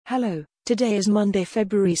Hello, today is Monday,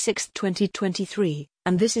 February 6, 2023,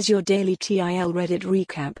 and this is your daily TIL Reddit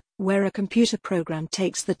recap, where a computer program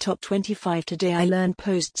takes the top 25 Today I Learned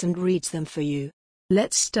posts and reads them for you.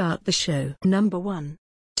 Let's start the show. Number 1.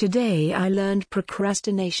 Today I learned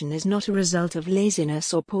procrastination is not a result of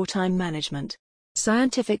laziness or poor time management.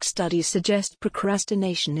 Scientific studies suggest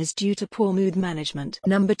procrastination is due to poor mood management.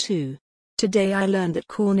 Number 2. Today I learned that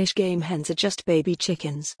Cornish game hens are just baby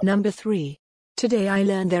chickens. Number 3. Today I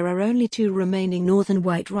learned there are only 2 remaining northern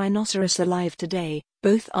white rhinoceros alive today,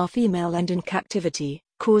 both are female and in captivity,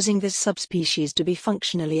 causing this subspecies to be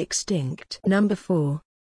functionally extinct. Number 4.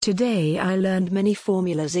 Today I learned many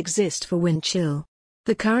formulas exist for wind chill.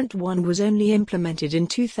 The current one was only implemented in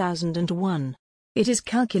 2001. It is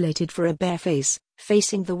calculated for a bare face,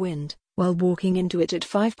 facing the wind, while walking into it at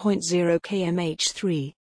 5.0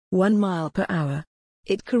 km/h, 1 mile per hour.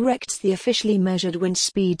 It corrects the officially measured wind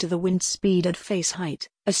speed to the wind speed at face height,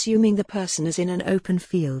 assuming the person is in an open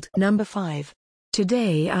field. Number 5.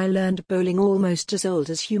 Today I learned bowling almost as old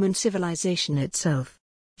as human civilization itself.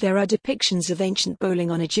 There are depictions of ancient bowling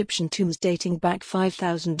on Egyptian tombs dating back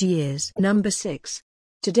 5,000 years. Number 6.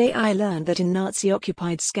 Today I learned that in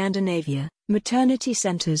Nazi-occupied Scandinavia, maternity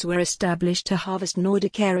centers were established to harvest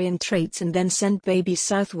Nordic Aryan traits and then send babies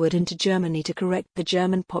southward into Germany to correct the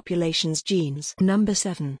German population's genes. Number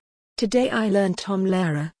 7. Today I learned Tom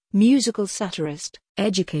Lehrer, musical satirist,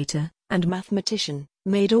 educator, and mathematician,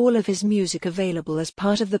 made all of his music available as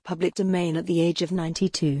part of the public domain at the age of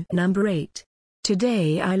 92. Number 8.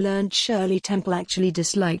 Today I learned Shirley Temple actually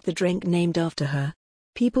disliked the drink named after her.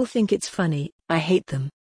 People think it's funny, I hate them.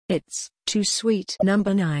 It's too sweet.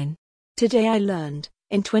 Number 9. Today I learned,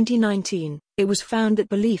 in 2019, it was found that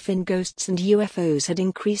belief in ghosts and UFOs had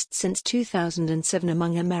increased since 2007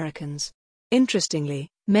 among Americans. Interestingly,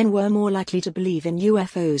 men were more likely to believe in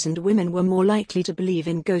UFOs and women were more likely to believe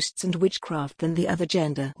in ghosts and witchcraft than the other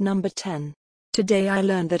gender. Number 10. Today I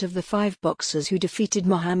learned that of the 5 boxers who defeated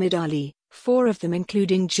Muhammad Ali, 4 of them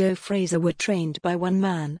including Joe Frazier were trained by one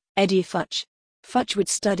man, Eddie Futch. Futch would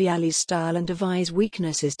study Ali's style and devise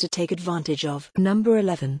weaknesses to take advantage of. Number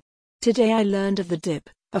 11. Today I learned of the dip,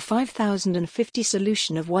 a 5050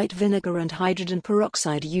 solution of white vinegar and hydrogen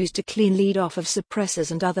peroxide used to clean lead off of suppressors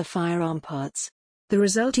and other firearm parts. The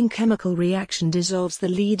resulting chemical reaction dissolves the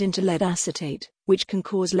lead into lead acetate, which can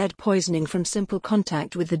cause lead poisoning from simple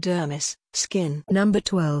contact with the dermis, skin. Number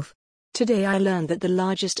 12. Today I learned that the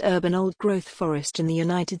largest urban old-growth forest in the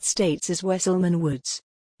United States is Wesselman Woods.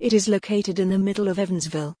 It is located in the middle of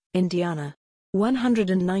Evansville, Indiana.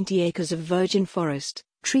 190 acres of virgin forest.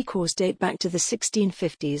 Tree cores date back to the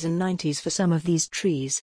 1650s and 90s for some of these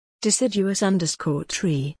trees.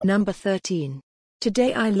 Deciduous_tree. Number 13.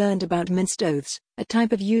 Today I learned about minced oaths, a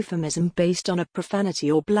type of euphemism based on a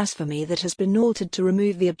profanity or blasphemy that has been altered to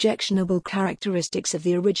remove the objectionable characteristics of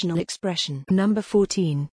the original expression. Number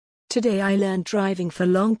 14. Today I learned driving for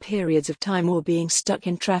long periods of time or being stuck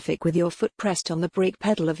in traffic with your foot pressed on the brake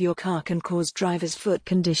pedal of your car can cause driver's foot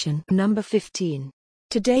condition. Number 15.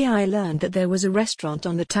 Today I learned that there was a restaurant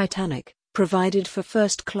on the Titanic, provided for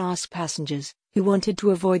first-class passengers, who wanted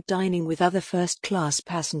to avoid dining with other first-class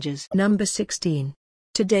passengers. Number 16.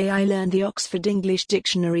 Today I learned the Oxford English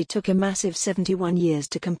Dictionary took a massive 71 years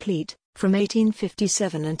to complete, from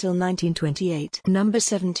 1857 until 1928. Number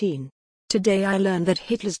 17. Today I learned that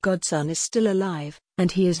Hitler's godson is still alive,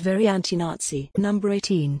 and he is very anti-Nazi. Number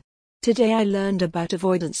 18. Today I learned about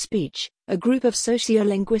avoidance speech, a group of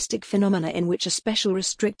sociolinguistic phenomena in which a special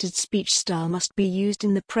restricted speech style must be used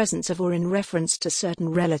in the presence of or in reference to certain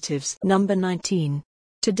relatives. Number 19.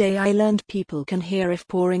 Today I learned people can hear if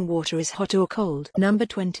pouring water is hot or cold. Number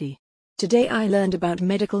 20. Today I learned about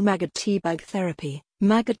medical maggot teabag therapy.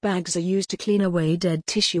 Maggot bags are used to clean away dead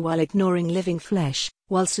tissue while ignoring living flesh,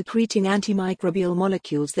 while secreting antimicrobial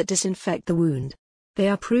molecules that disinfect the wound. They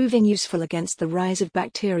are proving useful against the rise of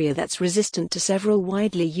bacteria that's resistant to several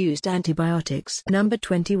widely used antibiotics. Number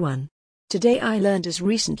 21. Today I learned as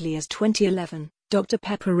recently as 2011, Dr.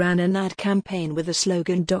 Pepper ran an ad campaign with the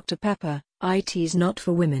slogan Dr. Pepper, IT's not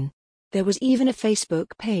for women. There was even a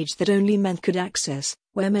Facebook page that only men could access,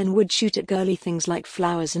 where men would shoot at girly things like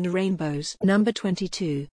flowers and rainbows. Number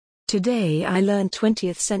 22. Today I learned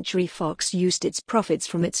 20th Century Fox used its profits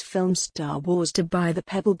from its film Star Wars to buy the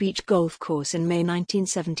Pebble Beach golf course in May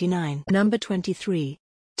 1979. Number 23.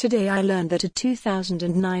 Today I learned that a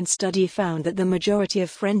 2009 study found that the majority of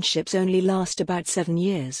friendships only last about 7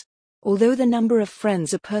 years. Although the number of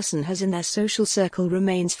friends a person has in their social circle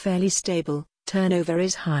remains fairly stable, turnover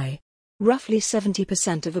is high. Roughly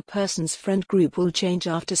 70% of a person's friend group will change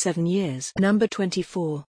after 7 years. Number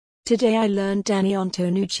 24. Today I learned Danny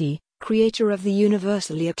Antonucci, creator of the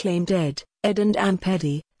universally acclaimed Ed, Edd and Amp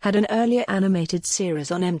Eddy, had an earlier animated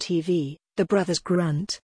series on MTV, The Brothers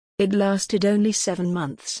Grunt. It lasted only 7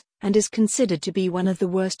 months, and is considered to be one of the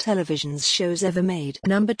worst television shows ever made.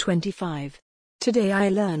 Number 25. Today I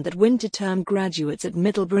learned that winter term graduates at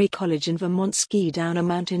Middlebury College in Vermont ski down a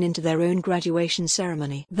mountain into their own graduation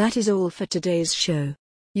ceremony. That is all for today's show.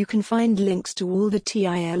 You can find links to all the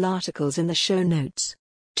TIL articles in the show notes.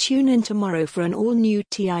 Tune in tomorrow for an all-new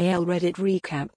TIL Reddit recap.